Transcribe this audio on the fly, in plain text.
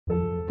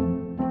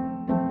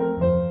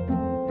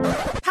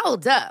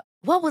Hold up.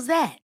 What was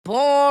that?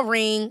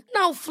 Boring.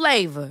 No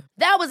flavor.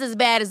 That was as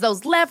bad as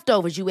those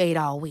leftovers you ate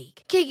all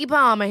week. Keke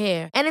Palmer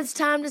here. And it's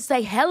time to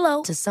say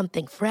hello to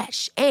something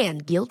fresh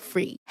and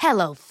guilt-free.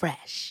 Hello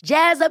Fresh.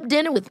 Jazz up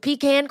dinner with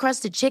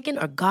pecan-crusted chicken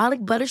or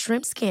garlic butter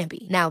shrimp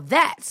scampi. Now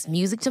that's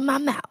music to my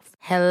mouth.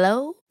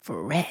 Hello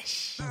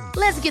Fresh.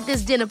 Let's get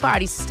this dinner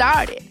party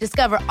started.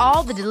 Discover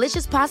all the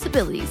delicious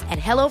possibilities at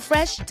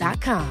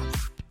hellofresh.com.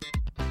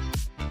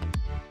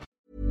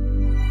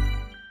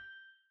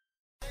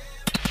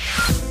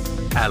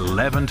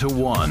 Eleven to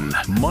 1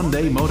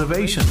 Monday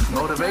Motivation.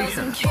 On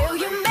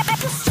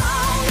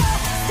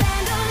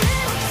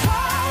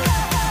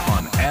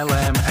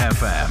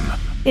LMFM.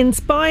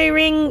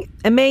 Inspiring,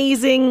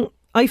 amazing.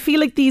 I feel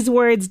like these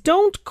words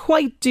don't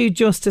quite do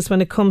justice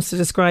when it comes to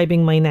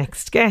describing my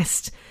next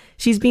guest.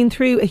 She's been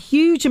through a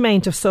huge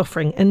amount of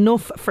suffering,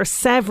 enough for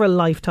several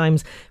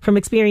lifetimes, from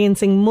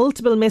experiencing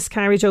multiple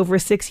miscarriage over a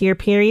 6-year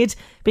period,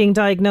 being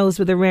diagnosed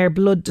with a rare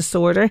blood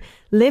disorder,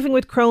 living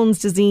with Crohn's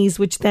disease,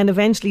 which then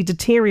eventually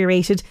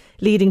deteriorated,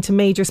 leading to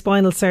major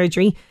spinal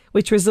surgery,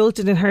 which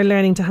resulted in her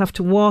learning to have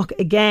to walk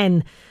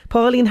again.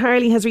 Pauline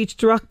Harley has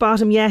reached rock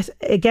bottom yet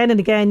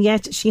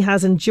she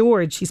has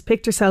endured. She's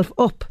picked herself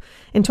up.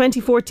 In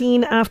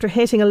 2014, after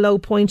hitting a low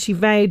point, she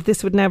vowed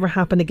this would never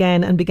happen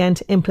again and began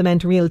to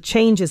implement real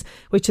changes,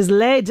 which has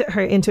led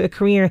her into a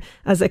career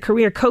as a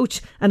career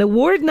coach, an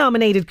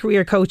award-nominated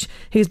career coach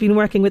who's been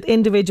working with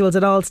individuals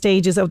at all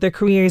stages of their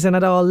careers and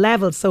at all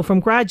levels. So from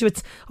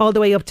graduates all the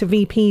way up to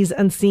VPs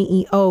and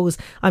CEOs.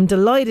 I'm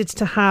delighted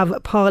to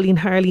have Pauline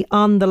Harley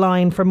on the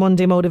line for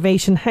Monday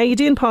Motivation. How are you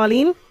doing,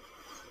 Pauline?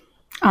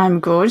 I'm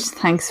good.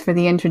 Thanks for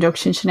the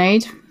introduction,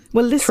 Sinead.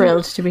 Well, listen,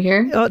 thrilled to be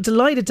here.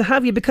 Delighted to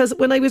have you, because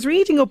when I was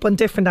reading up on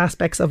different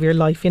aspects of your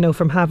life,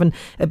 from having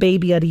a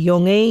baby at a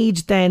young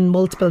age, then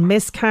multiple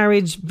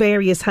miscarriage,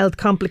 various health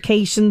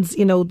complications,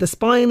 the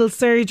spinal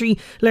surgery,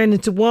 learning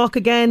to walk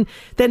again,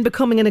 then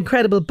becoming an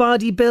incredible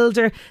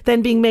bodybuilder,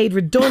 then being made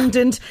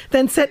redundant,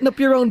 then setting up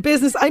your own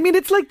business. I mean,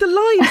 it's like the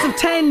lives of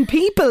 10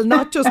 people,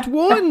 not just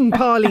one,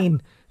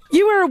 Pauline.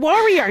 You are a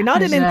warrior, you're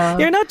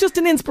not just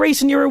an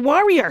inspiration, you're a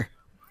warrior.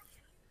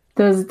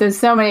 There's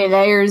so many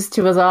layers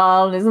to us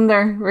all, isn't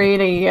there?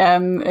 Really,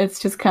 it's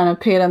just kind of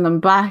peeling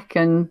them back,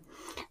 and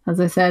as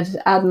I said,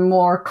 adding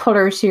more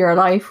colour to your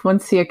life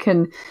once you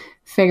can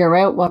figure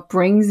out what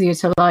brings you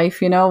to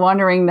life.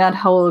 Honouring that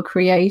whole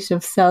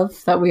creative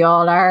self that we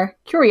all are.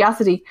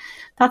 Curiosity,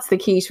 that's the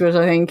key to it,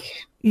 I think.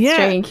 Yeah.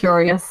 Staying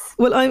curious.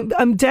 Well,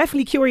 I'm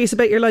definitely curious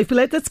about your life, but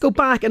let's go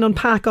back and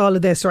unpack all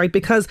of this, right?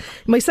 Because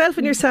myself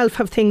and yourself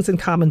have things in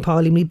common,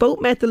 Pauline. We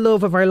both met the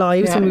love of our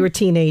lives when we were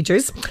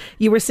teenagers.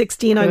 You were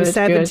 16, I was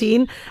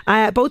 17.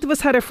 Both of us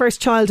had our first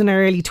child in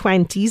our early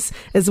 20s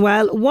as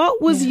well.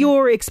 What was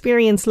your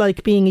experience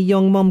like being a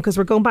young mum? Because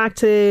we're going back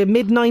to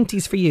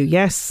mid-90s for you,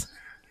 yes?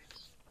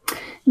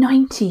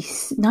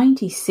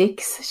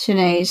 96,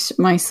 Sinead,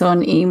 my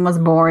son Ian was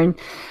born.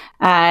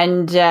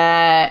 And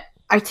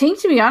I think,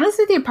 to be honest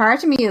with you,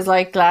 part of me is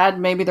like glad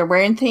maybe there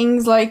weren't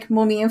things like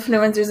mummy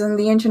influencers on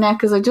the internet,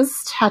 because I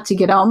just had to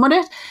get on with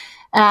it.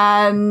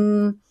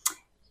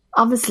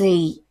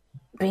 Obviously,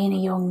 being a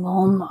young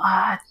mum,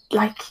 I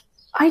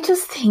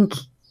just think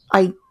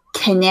I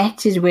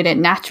connected with it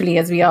naturally,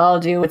 as we all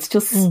do. It's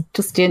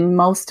just in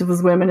most of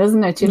us women,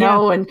 isn't it? You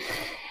know, and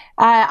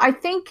I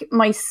think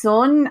my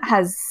son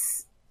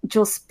has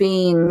just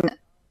been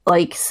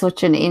like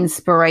such an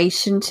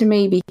inspiration to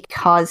me,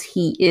 because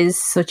he is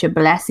such a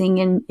blessing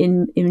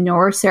in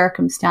our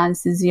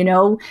circumstances.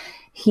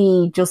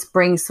 He just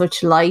brings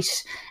such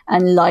light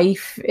and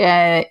life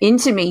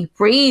into me,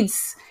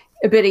 breathes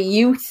a bit of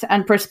youth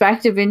and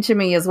perspective into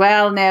me as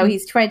well. Now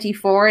he's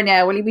 24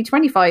 now. Well, he'll be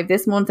 25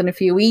 this month in a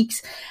few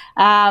weeks.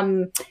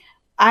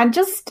 And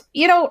just,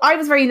 I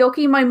was very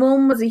lucky. My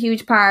mum and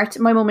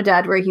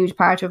dad were a huge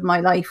part of my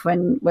life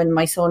when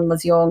my son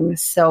was young.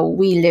 So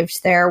we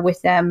lived there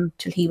with them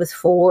till he was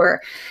 4.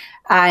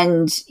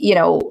 And,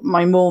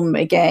 my mum,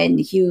 again,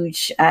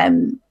 huge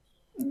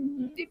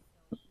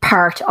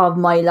part of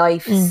my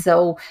life.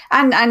 So,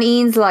 and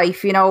Ian's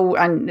life,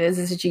 and as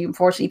I said, she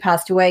unfortunately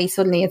passed away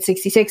suddenly at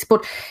 66.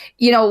 But,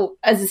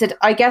 as I said,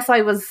 I guess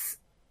I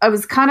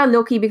was kind of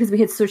lucky because we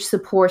had such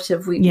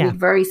we had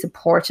very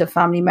supportive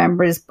family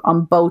members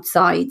on both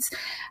sides.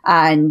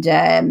 And,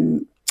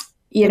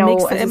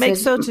 it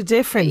makes such a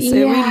difference. It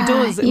really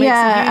does. It makes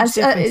a huge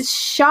difference. As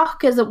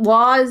shock as it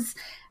was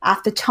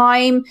at the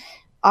time,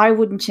 I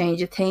wouldn't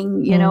change a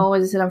thing.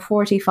 As I said, I'm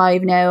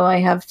 45 now. I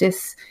have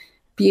this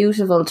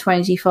beautiful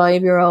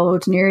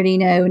 25-year-old nearly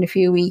now in a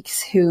few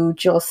weeks who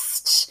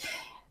just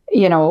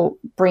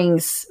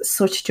brings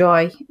such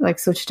joy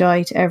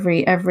to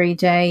every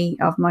day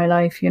of my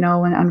life, and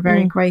I'm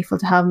very grateful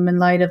to have him in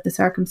light of the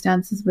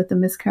circumstances with the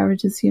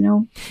miscarriages,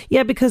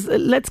 Yeah, because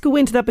let's go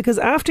into that, because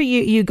after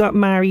you got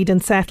married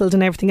and settled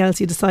and everything else,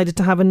 you decided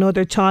to have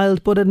another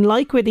child. But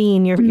unlike with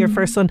Ian, your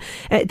first son,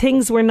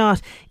 things were not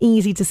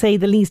easy, to say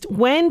the least.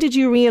 When did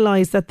you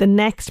realise that the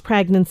next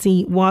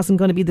pregnancy wasn't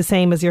going to be the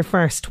same as your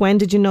first? When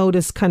did you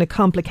notice kind of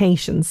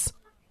complications?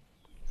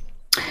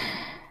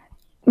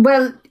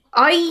 Well,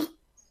 I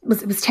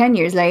it was 10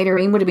 years later.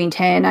 It would have been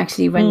 10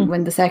 actually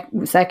when the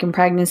second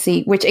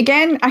pregnancy, which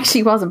again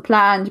actually wasn't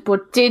planned,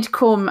 but did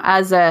come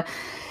as a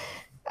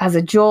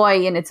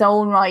joy in its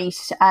own right.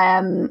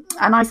 And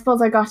I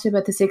suppose I got to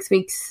about the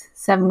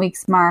 7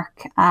 weeks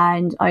mark,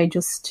 and I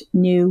just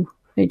knew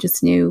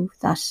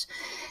that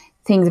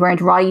things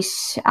weren't right.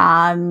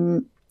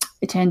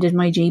 Attended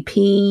my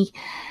GP,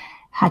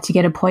 had to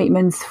get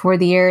appointments for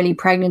the early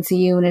pregnancy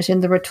unit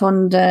in the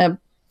Rotunda,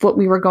 but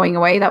we were going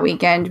away that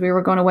weekend. We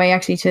were going away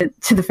actually to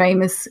the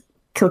famous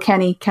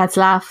Kilkenny Cats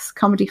Laughs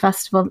Comedy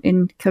Festival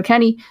in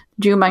Kilkenny,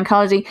 June Bank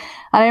Holiday.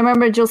 And I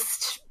remember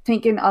just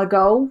thinking, I'll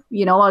go,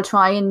 I'll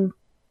try and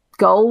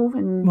go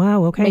and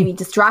maybe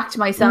distract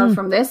myself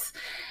from this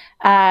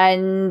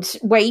and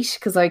wait,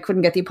 because I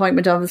couldn't get the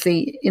appointment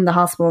obviously in the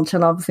hospital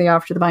until obviously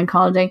after the bank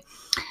holiday.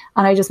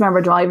 And I just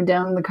remember driving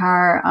down in the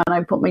car, and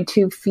I put my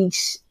 2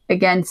 feet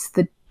against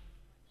the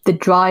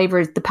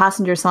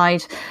passenger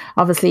side,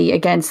 obviously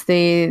against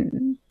the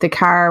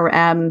car.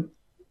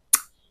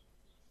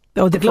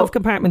 The glove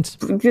compartment.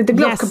 The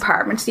glove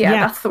compartment. Yeah,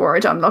 that's the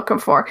word I'm looking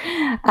for.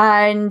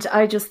 And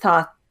I just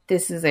thought,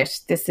 this is it.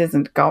 This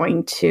isn't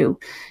going to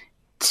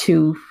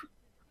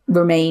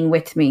remain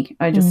with me.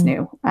 I just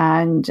knew.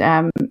 And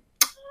the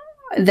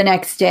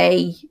next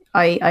day,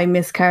 I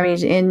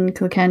miscarried in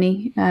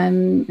Kilkenny,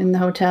 in the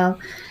hotel.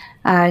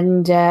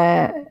 And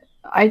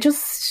I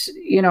just,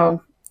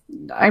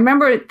 I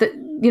remember that,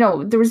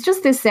 there was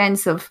just this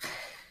sense of,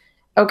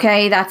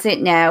 okay, that's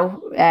it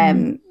now.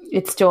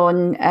 It's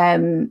done.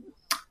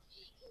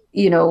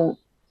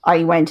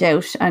 I went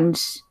out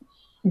and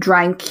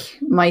drank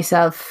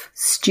myself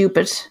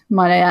stupid,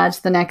 might I add,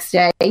 the next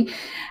day. And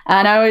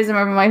I always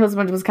remember my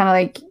husband was kind of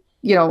like,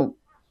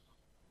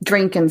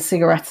 drinking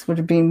cigarettes would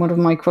have been one of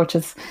my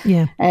crutches.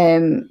 Yeah.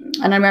 And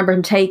I remember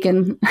him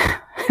taking,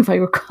 if I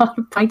recall,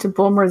 a pint of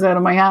Bummers out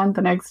of my hand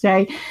the next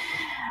day,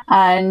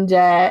 and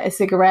a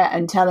cigarette,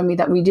 and telling me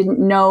that we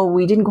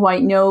didn't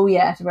quite know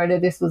yet whether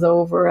this was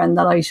over and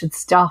that I should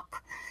stop.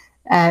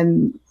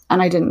 And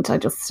I didn't. I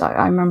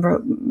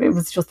remember it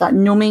was just that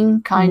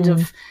numbing kind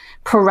of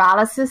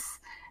paralysis.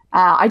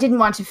 I didn't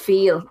want to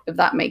feel, if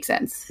that makes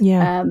sense.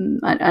 Yeah.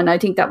 And I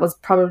think that was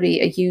probably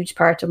a huge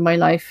part of my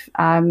life.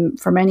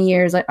 For many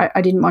years,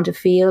 I didn't want to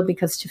feel,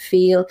 because to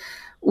feel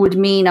would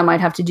mean I might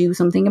have to do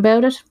something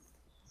about it.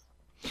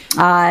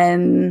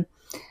 And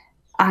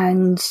I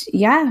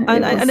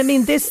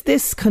mean,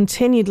 this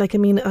continued. Like, I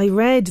mean, I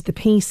read the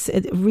piece,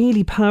 a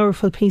really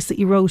powerful piece that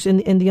you wrote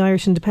in the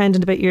Irish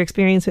Independent about your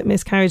experience with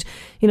miscarriage.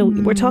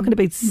 We're talking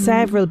about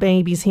several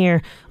babies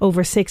here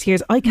over 6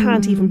 years. I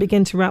can't even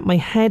begin to wrap my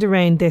head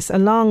around this,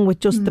 along with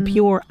just the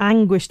pure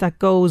anguish that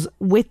goes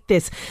with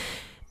this.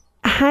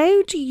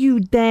 How do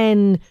you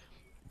then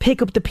pick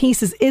up the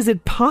pieces? Is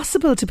it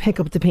possible to pick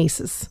up the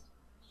pieces?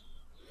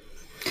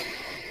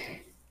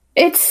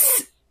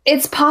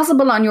 It's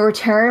possible on your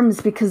terms,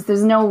 because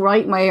there's no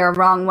right way or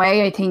wrong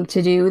way, I think,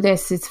 to do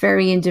this. It's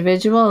very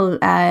individual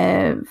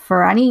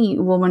for any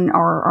woman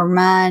or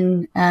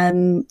man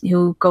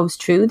who goes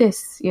through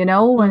this,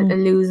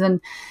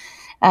 losing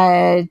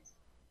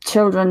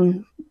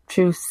children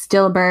through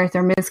stillbirth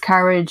or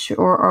miscarriage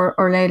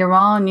or later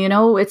on.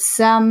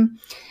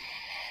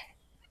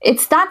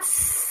 It's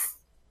that's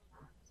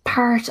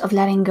part of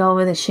letting go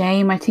of the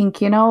shame. I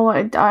think,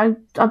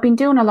 I've been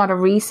doing a lot of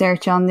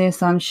research on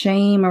this, on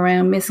shame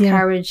around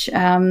miscarriage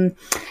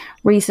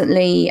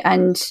recently,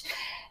 and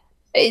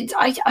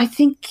I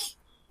think,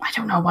 I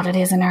don't know what it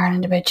is in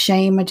Ireland about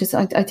shame. I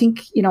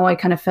think, I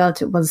kind of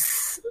felt it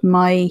was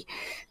my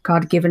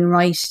God-given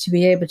right to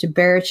be able to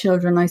bear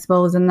children, I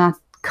suppose, in that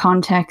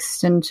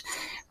context. And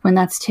when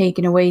that's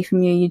taken away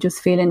from you, you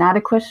just feel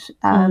inadequate,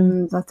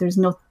 that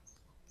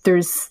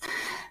there's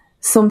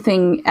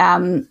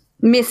something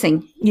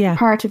missing,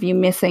 part of you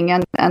missing,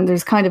 and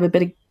there's kind of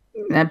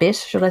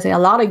a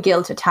lot of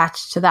guilt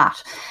attached to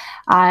that.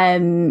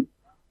 And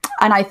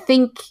I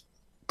think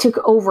to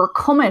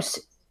overcome it,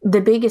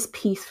 the biggest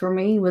piece for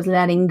me was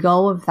letting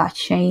go of that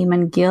shame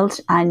and guilt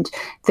and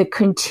the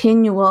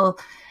continual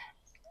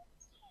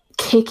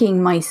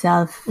kicking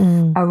myself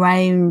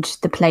around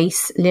the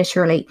place,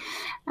 literally,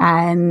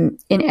 in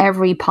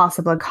every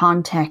possible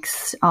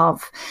context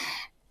of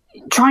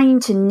trying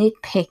to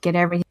nitpick at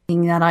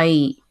everything that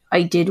I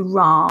did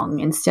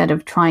wrong, instead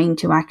of trying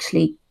to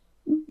actually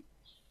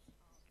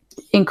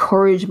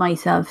encourage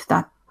myself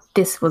that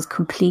this was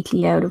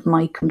completely out of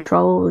my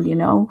control,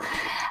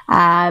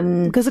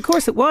 because of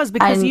course it was,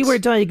 because you were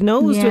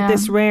diagnosed with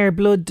this rare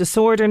blood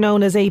disorder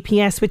known as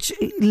APS, which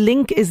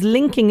is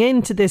linking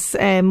into this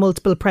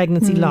multiple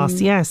pregnancy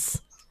loss.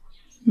 Yes.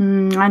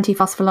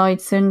 Antiphospholipid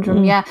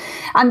syndrome,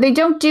 and they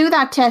don't do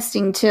that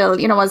testing till,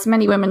 as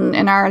many women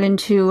in Ireland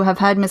who have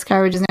had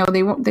miscarriages now,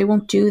 they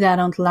won't do that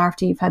until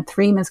after you've had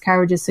 3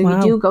 miscarriages. So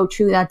you do go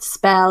through that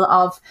spell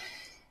of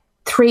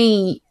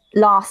 3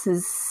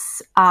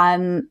 losses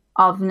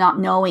of not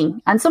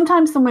knowing, and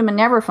sometimes some women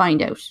never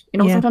find out.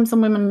 Sometimes some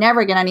women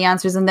never get any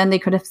answers, and then they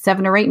could have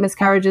 7 or 8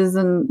 miscarriages,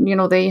 and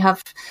they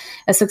have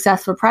a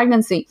successful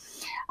pregnancy.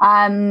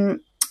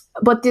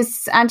 But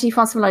this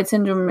antiphospholipid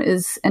syndrome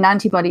is an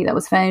antibody that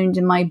was found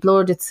in my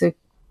blood. It's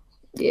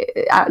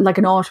like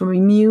an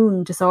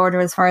autoimmune disorder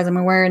as far as I'm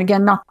aware. And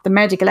again, not the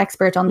medical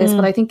expert on this,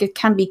 but I think it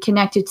can be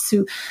connected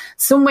to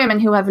some women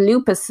who have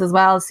lupus as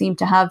well, seem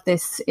to have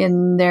this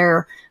in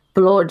their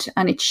blood,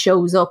 and it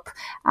shows up.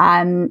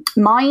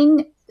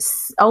 Mine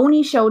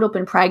only showed up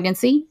in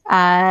pregnancy,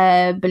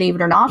 believe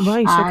it or not.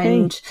 Right,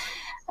 okay.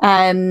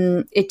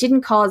 And it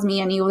didn't cause me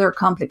any other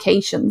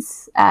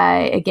complications.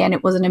 Again,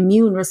 it was an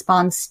immune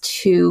response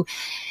to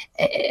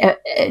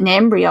an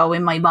embryo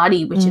in my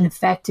body, which it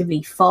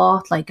effectively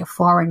fought like a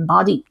foreign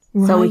body.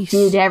 Right. So it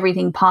did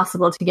everything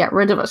possible to get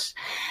rid of it.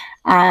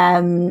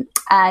 And,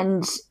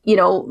 you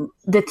know,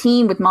 the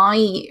theme with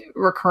my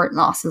recurrent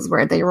losses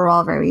were they were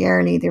all very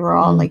early. They were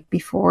all like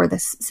before the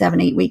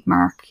 7-8 week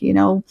mark, you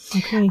know.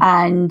 Okay.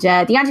 And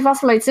the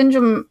antiphospholipid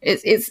syndrome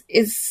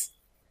is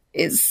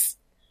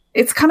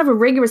it's kind of a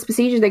rigorous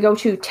procedure they go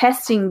through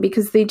testing,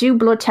 because they do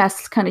blood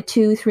tests kind of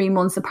 2-3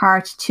 months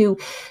apart to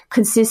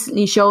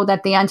consistently show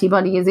that the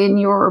antibody is in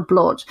your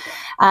blood.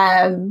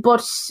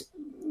 But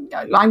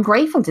I'm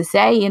grateful to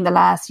say in the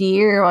last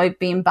year, I've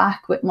been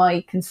back with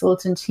my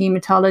consultant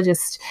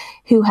hematologist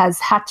who has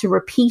had to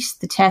repeat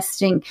the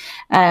testing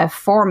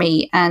for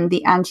me, and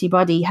the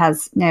antibody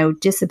has now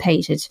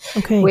dissipated,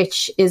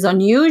 which is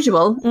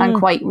unusual and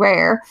quite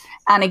rare.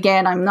 And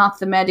again, I'm not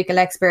the medical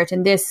expert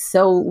in this,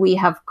 so we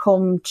have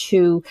come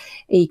to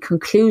a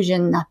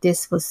conclusion that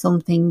this was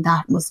something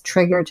that was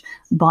triggered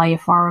by a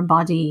foreign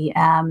body,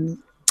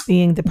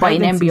 being the by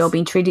an embryo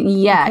being treated.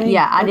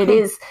 And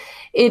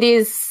it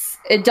is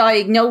a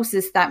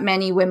diagnosis that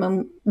many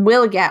women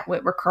will get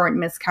with recurrent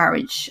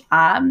miscarriage.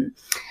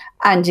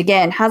 And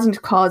again,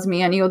 hasn't caused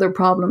me any other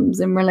problems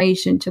in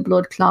relation to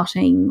blood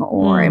clotting,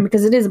 or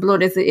because it is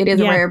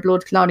a rare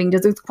blood clotting.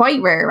 It's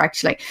quite rare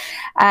actually,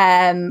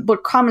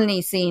 but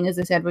commonly seen, as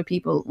I said, with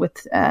people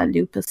with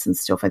lupus and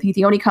stuff. I think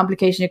the only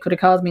complication it could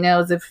have caused me now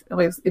is if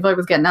I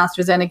was getting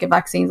AstraZeneca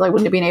vaccines, I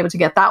wouldn't have been able to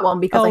get that one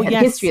because I had a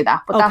history of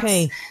that. But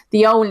that's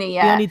the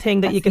only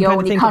thing that you can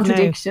kind of think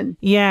contradiction.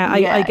 Of now.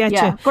 I get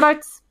you.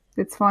 But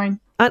it's fine.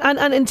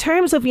 And in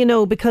terms of, you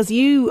know, because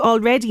you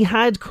already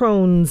had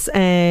Crohn's,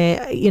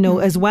 you know,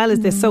 as well as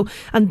this. So,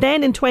 and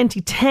then in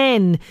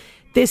 2010,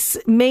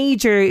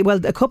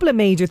 a couple of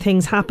major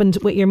things happened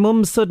with your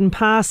mum's sudden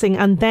passing,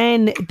 and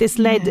then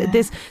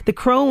the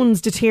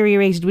Crohn's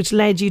deteriorated, which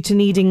led you to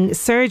needing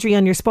surgery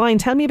on your spine.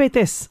 Tell me about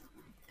this.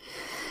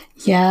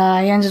 Yeah,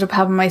 I ended up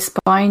having my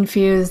spine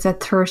fused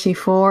at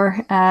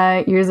 34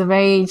 years of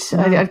age.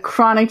 I had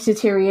chronic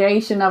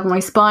deterioration of my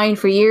spine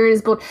for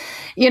years, but,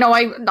 you know,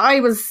 I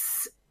was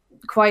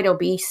quite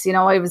obese. You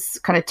know, I was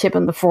kind of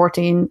tipping the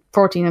 14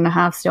 and a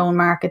half stone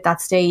mark at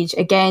that stage,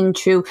 again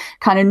through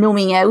kind of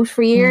numbing out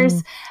for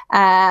years.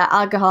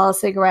 Alcohol,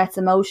 cigarettes,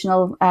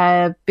 emotional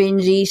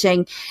binge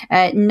eating,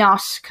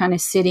 not kind of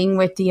sitting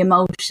with the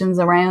emotions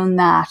around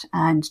that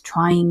and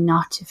trying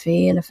not to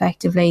feel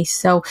effectively.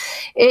 So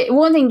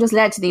one thing just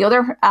led to the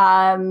other.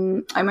 I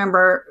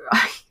remember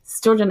I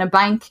stood in a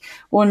bank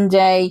one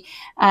day,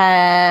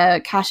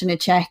 cashing a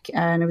check,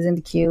 and I was in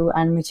the queue,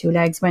 and my two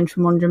legs went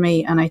from under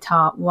me, and I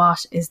thought,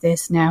 what is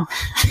this now?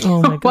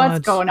 Oh my God.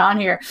 What's going on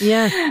here?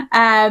 Yeah.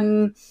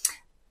 And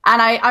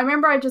I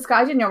remember I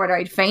didn't know whether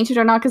I'd fainted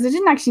or not, because I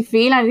didn't actually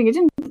feel anything. I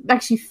didn't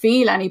actually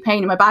feel any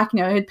pain in my back. You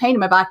know, I had pain in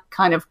my back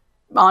kind of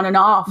on and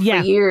off for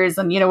years,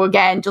 and, you know,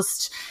 again,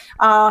 just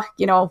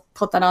you know,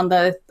 put that on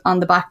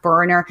the back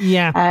burner.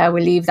 We'll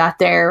leave that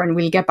there and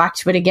we'll get back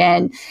to it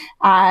again.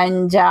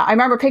 And I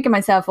remember picking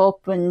myself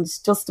up and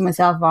dusting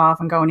myself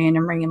off and going in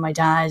and ringing my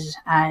dad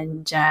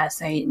and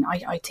saying,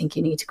 I think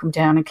you need to come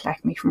down and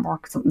collect me from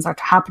work. Something's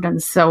started happening.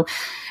 So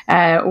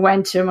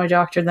went to my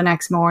doctor the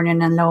next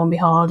morning, and lo and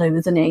behold, I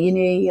was in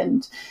A&E,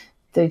 and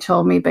they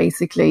told me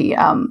basically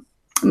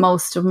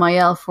most of my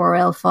L4,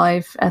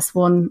 L5,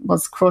 S1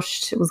 was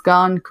crushed. It was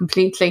gone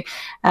completely.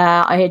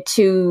 I had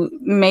 2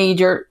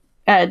 major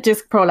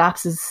disc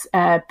prolapses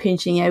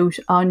pinching out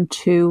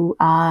onto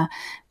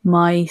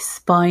my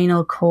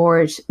spinal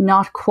cord,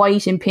 not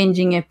quite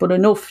impinging it, but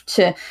enough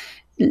to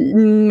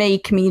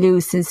make me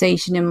lose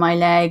sensation in my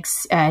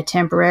legs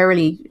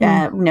temporarily,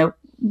 you know,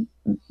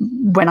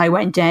 when I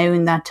went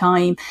down that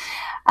time.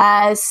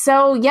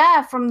 So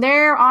yeah, from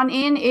there on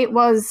in, it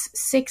was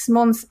 6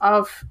 months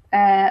of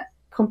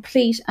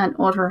complete and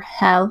utter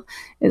hell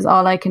is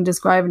all I can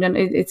describe it. And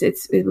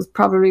it was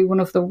probably one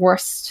of the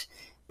worst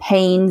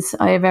pains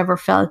I have ever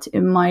felt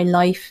in my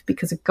life,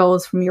 because it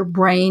goes from your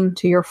brain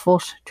to your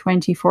foot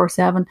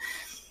 24/7.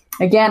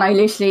 Again,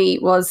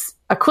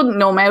 I couldn't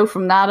numb out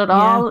from that at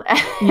all,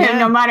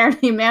 no matter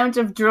the amount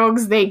of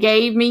drugs they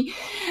gave me.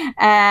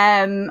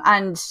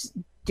 And,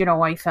 you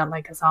know, I felt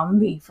like a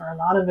zombie for a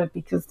lot of it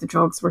because the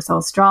drugs were so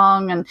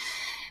strong. And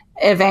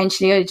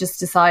eventually I just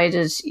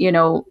decided, you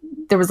know,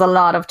 there was a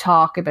lot of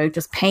talk about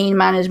just pain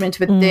management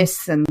with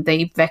this, and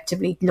they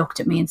effectively looked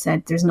at me and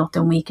said, there's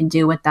nothing we can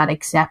do with that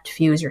except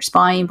fuse your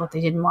spine. But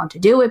they didn't want to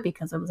do it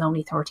because I was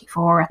only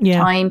 34 at the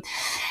time.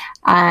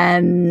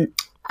 And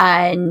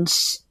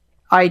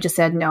I just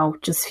said, no,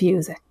 just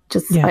fuse it.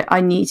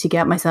 I need to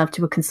get myself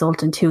to a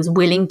consultant who's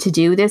willing to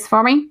do this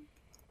for me.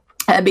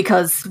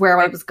 Because where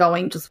I was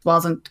going just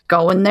wasn't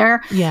going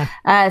there.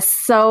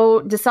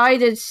 So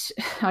decided,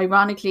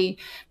 ironically,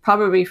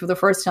 probably for the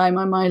first time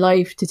in my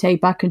life, to take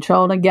back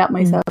control and get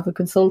myself a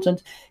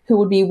consultant who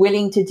would be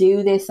willing to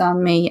do this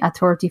on me at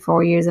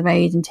 34 years of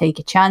age and take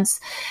a chance.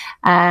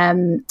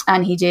 And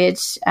he did.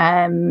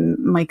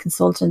 My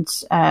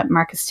consultant,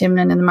 Marcus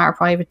Timlin in the Mara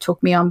Private,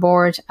 took me on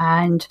board,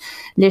 and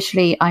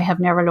literally I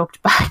have never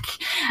looked back.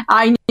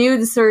 I knew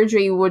the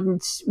surgery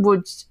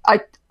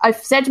I've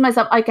said to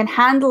myself, I can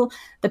handle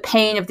the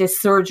pain of this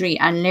surgery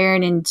and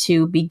learning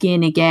to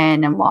begin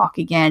again and walk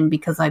again,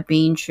 because I've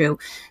been through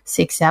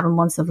 6-7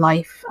 months of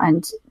life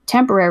and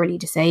temporarily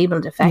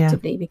disabled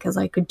effectively because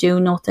I could do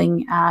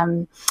nothing.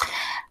 And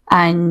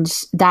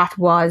that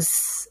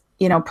was,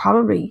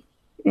 probably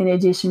in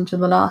addition to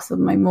the loss of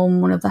my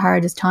mum, one of the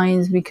hardest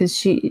times, because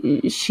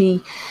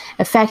she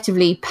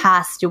effectively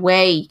passed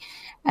away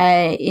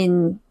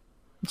in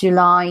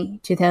July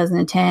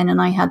 2010,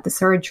 and I had the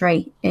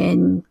surgery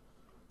in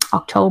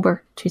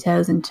October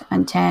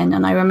 2010.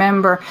 And I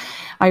remember,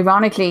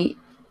 ironically,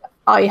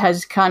 I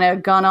had kind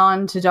of gone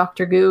on to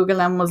Dr.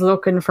 Google and was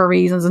looking for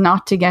reasons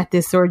not to get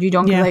this surgery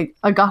done, because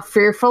I got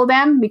fearful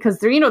then, because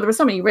there were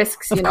so many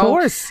risks, Of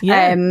course,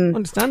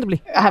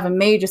 understandly. Having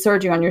major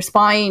surgery on your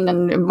spine,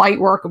 and it might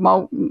work,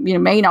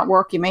 may not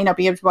work, you may not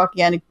be able to walk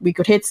again, we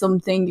could hit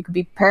something, you could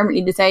be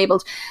permanently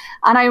disabled.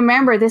 And I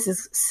remember, this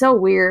is so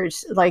weird,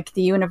 like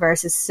the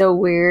universe is so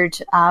weird.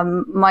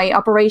 My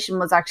operation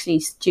was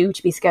actually due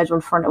to be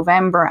scheduled for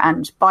November,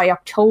 and by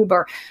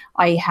October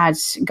I had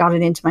got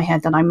it into my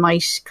head that I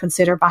might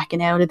consider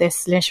backing out of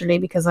this, literally,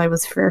 because I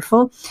was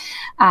fearful.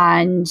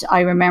 And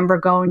I remember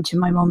going to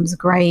my mum's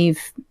grave,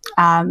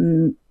 I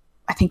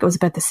think it was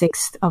about the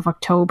 6th or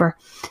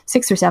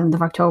 7th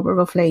of October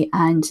roughly,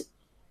 and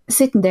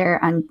sitting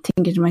there and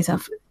thinking to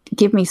myself,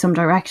 give me some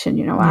direction,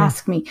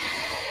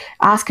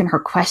 asking her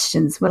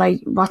questions.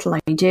 What'll I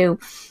do?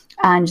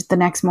 And the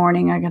next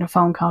morning I got a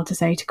phone call to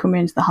say to come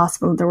into the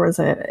hospital. There was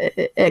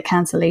a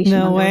cancellation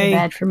on the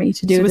bed for me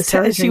to do the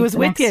surgery. She was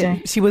with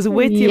you. She was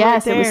with you.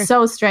 Yes, right there. It was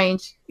so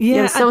strange. Yeah,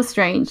 it was so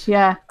strange.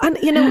 Yeah,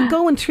 and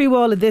going through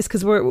all of this,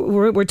 because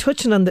we're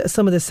touching on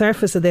some of the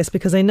surface of this,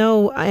 because I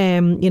know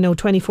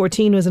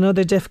 2014 was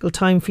another difficult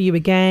time for you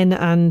again,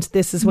 and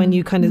this is when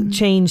you kind of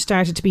change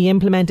started to be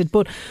implemented.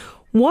 But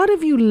what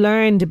have you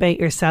learned about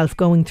yourself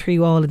going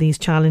through all of these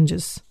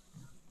challenges?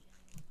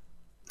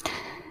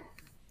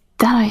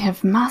 That I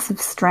have massive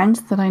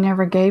strength that I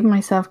never gave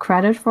myself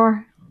credit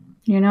for,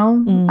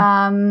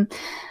 and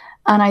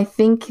I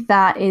think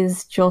that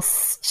is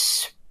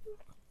just,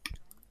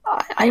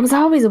 I was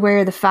always aware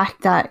of the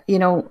fact that,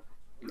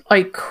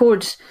 I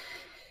could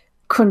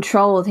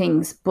control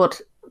things,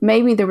 but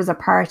maybe there was a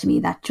part of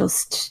me that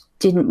just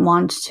didn't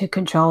want to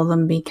control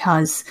them,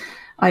 because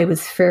I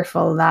was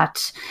fearful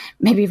that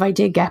maybe if I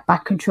did get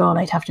back control,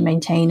 I'd have to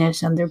maintain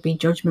it, and there'd be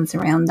judgments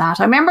around that.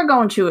 I remember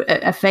going through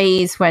a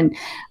phase when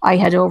I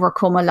had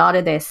overcome a lot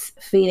of this,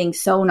 feeling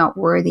so not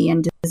worthy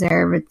and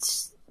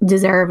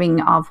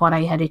deserving of what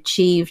I had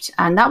achieved.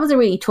 And that was a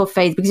really tough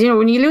phase, because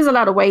when you lose a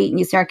lot of weight and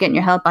you start getting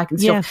your health back and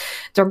stuff,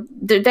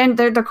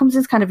 there comes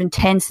this kind of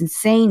intense,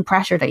 insane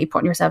pressure that you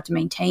put on yourself to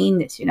maintain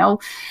this, and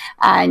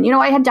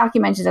I had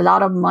documented a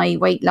lot of my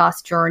weight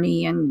loss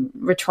journey and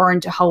return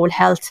to whole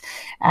health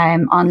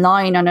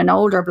online on an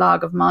older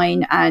blog of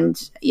mine,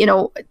 and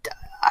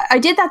I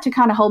did that to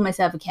kind of hold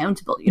myself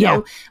accountable, you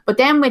know. But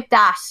then with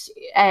that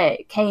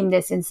came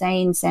this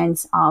insane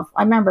sense of,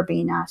 I remember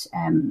being at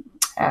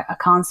a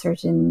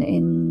concert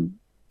in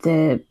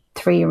the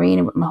 3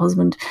 Arena with my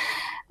husband,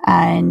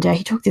 and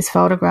he took this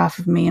photograph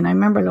of me, and I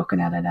remember looking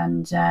at it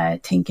and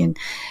thinking,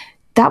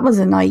 that was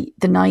the night,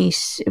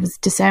 it was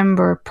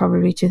December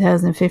probably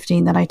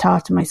 2015, that I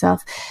thought to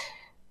myself,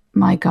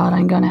 my God,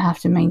 I'm going to have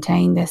to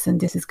maintain this, and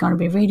this is going to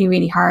be really,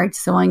 really hard.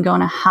 So I'm going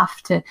to have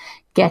to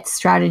get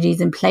strategies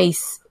in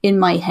place in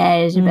my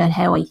head about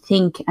how I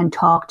think and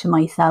talk to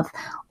myself.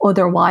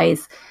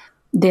 Otherwise,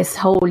 this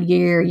whole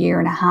year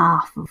and a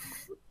half of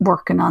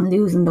working on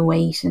losing the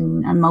weight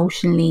and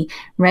emotionally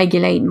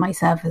regulating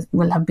myself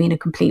will have been a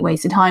complete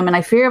waste of time. And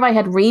I fear if I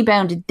had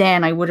rebounded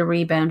then, I would have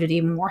rebounded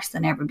even worse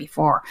than ever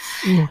before.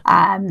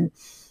 And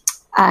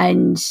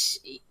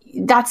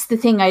that's the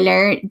thing I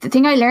learned. The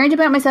thing I learned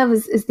about myself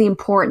is the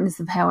importance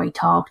of how I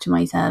talk to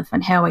myself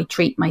and how I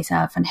treat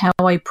myself and how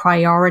I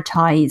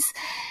prioritize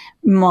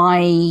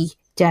my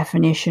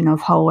definition of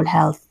whole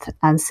health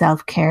and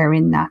self-care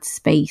in that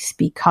space,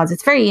 because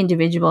it's very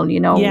individual, you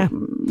know.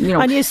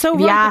 And you're so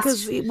right,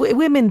 because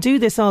women do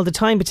this all the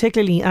time,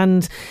 particularly,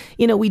 and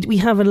we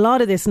have a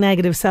lot of this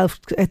negative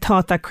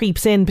self-thought that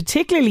creeps in,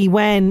 particularly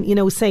when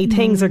say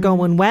things are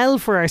going well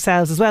for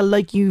ourselves as well,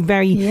 like you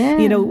very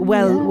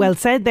well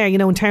said there,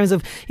 in terms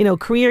of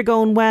career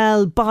going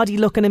well, body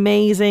looking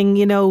amazing,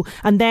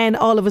 and then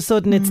all of a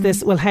sudden it's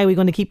this, well, how are we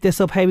going to keep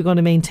this up, how are we going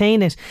to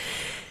maintain it?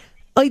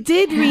 I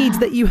did read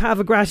that you have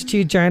a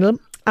gratitude journal,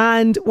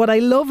 And what I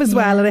love as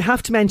well, and I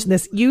have to mention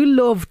this, you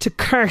love to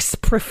curse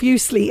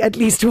profusely at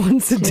least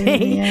once a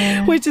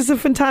day, which is a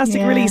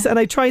fantastic release. And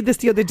I tried this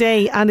the other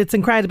day and it's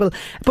incredible.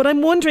 But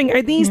I'm wondering,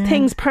 are these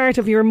things part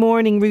of your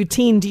morning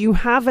routine? Do you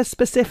have a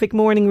specific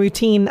morning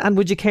routine, and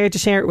would you care to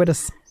share it with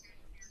us?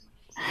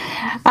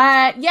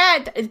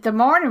 The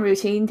morning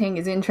routine thing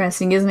is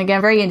interesting, isn't it?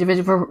 Again, very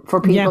individual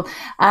for people.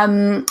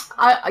 I'm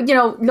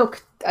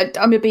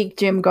a big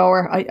gym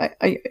goer.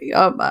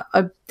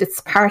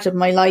 It's part of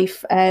my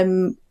life.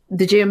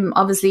 The gym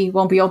obviously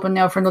won't be open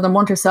now for another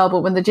month or so,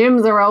 but when the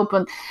gyms are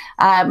open,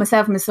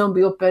 myself and my son will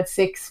be up at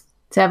 6-7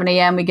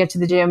 a.m. We get to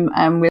the gym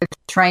and we'll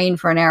train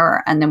for an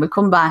hour, and then we'll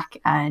come back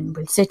and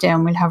we'll sit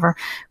down, we'll have our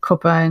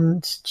cuppa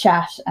and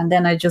chat, and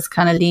then I just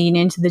kind of lean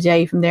into the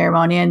day from there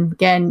on in.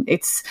 Again,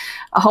 it's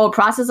a whole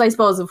process, I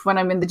suppose, of when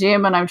I'm in the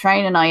gym and I'm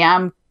training, I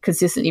am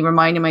consistently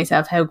reminding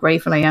myself how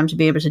grateful I am to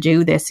be able to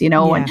do this, and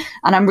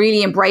I'm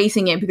really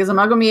embracing it, because I'm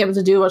not going to be able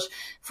to do it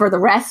for the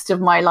rest of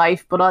my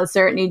life, but I'll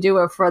certainly do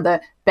it for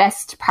the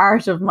best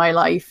part of my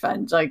life.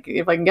 And like,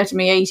 if I can get to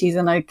my 80s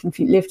and I can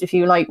lift a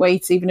few light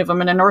weights, even if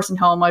I'm in a nursing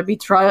home, I'd be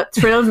thrilled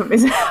with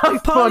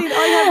myself. Pauline,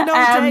 I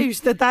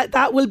have no doubt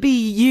that will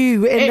be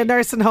you in the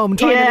nursing home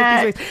trying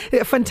to lift these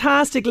weights.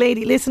 Fantastic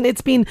lady. Listen,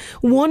 it's been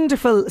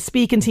wonderful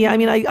speaking to you. I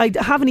mean, I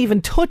haven't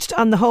even touched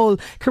on the whole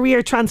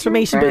career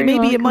transformation, but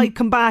maybe you might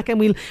come back and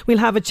we'll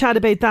have a chat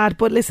about that.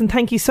 But listen,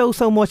 thank you so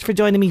much for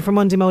joining me for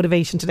Monday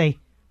Motivation today.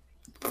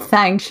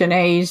 Thanks,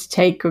 Sinead.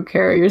 Take good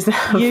care of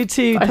yourself. You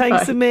too. Bye.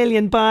 Thanks a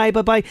million. Bye.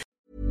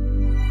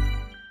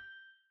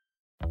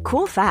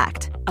 Cool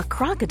fact, a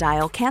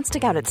crocodile can't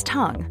stick out its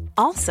tongue.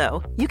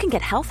 Also, you can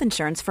get health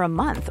insurance for a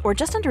month or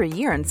just under a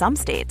year in some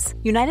states.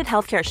 United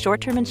Healthcare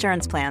short-term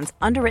insurance plans,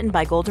 underwritten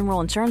by Golden Rule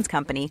Insurance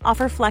Company,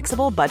 offer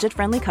flexible,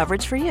 budget-friendly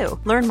coverage for you.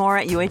 Learn more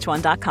at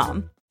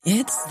uh1.com.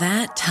 It's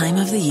that time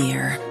of the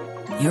year.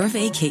 Your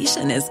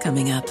vacation is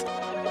coming up.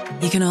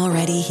 You can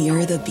already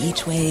hear the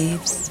beach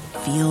waves,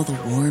 feel the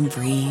warm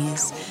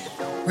breeze,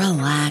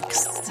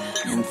 relax,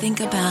 and think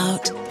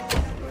about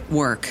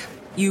work.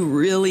 You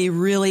really,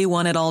 really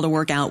want it all to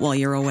work out while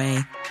you're away.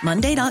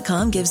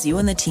 Monday.com gives you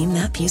and the team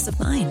that peace of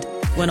mind.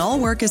 When all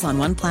work is on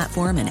one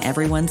platform and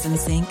everyone's in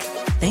sync,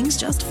 things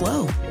just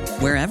flow.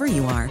 Wherever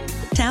you are,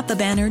 tap the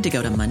banner to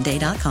go to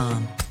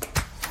Monday.com.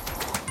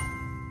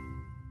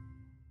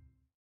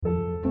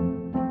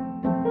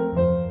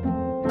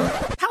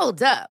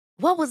 Hold up.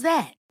 What was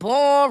that?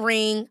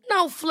 Boring.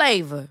 No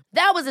flavor.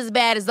 That was as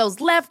bad as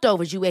those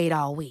leftovers you ate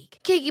all week.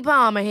 Keke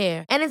Palmer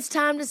here, and it's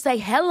time to say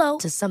hello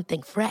to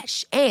something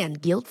fresh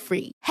and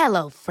guilt-free.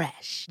 Hello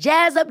Fresh.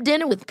 Jazz up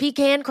dinner with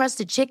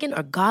pecan-crusted chicken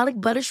or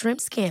garlic butter shrimp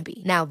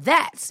scampi. Now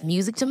that's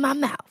music to my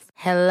mouth.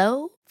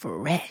 Hello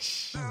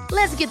Fresh.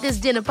 Let's get this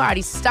dinner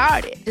party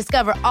started.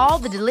 Discover all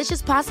the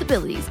delicious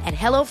possibilities at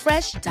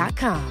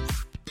HelloFresh.com.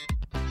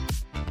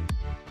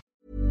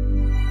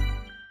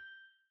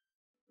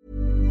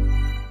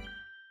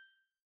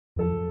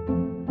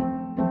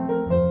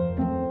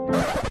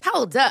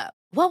 Hold up.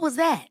 What was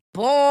that?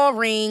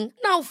 Boring.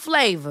 No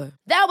flavor.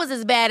 That was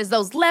as bad as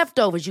those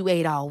leftovers you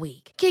ate all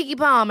week. Keke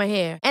Palmer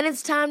here, and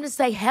it's time to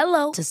say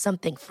hello to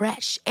something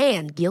fresh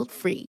and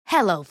guilt-free.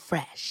 Hello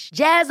Fresh.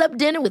 Jazz up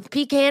dinner with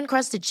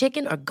pecan-crusted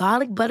chicken or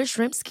garlic butter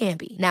shrimp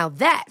scampi. Now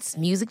that's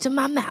music to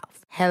my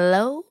mouth.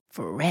 Hello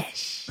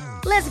Fresh.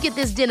 Let's get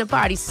this dinner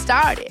party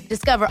started.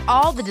 Discover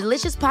all the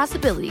delicious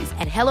possibilities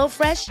at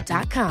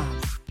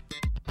HelloFresh.com.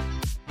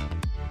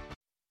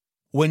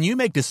 When you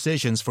make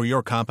decisions for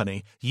your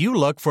company, you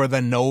look for the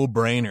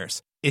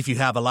no-brainers. If you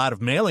have a lot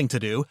of mailing to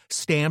do,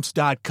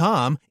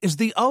 Stamps.com is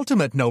the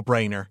ultimate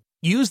no-brainer.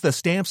 Use the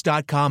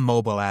Stamps.com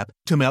mobile app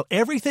to mail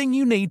everything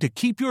you need to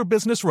keep your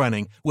business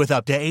running with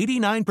up to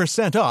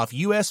 89% off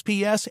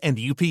USPS and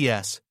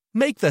UPS.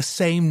 Make the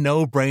same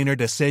no-brainer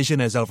decision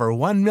as over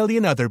 1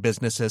 million other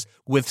businesses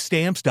with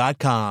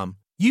Stamps.com.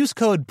 Use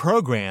code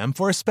PROGRAM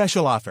for a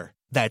special offer.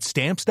 That's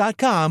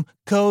Stamps.com,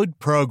 code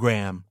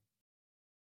PROGRAM.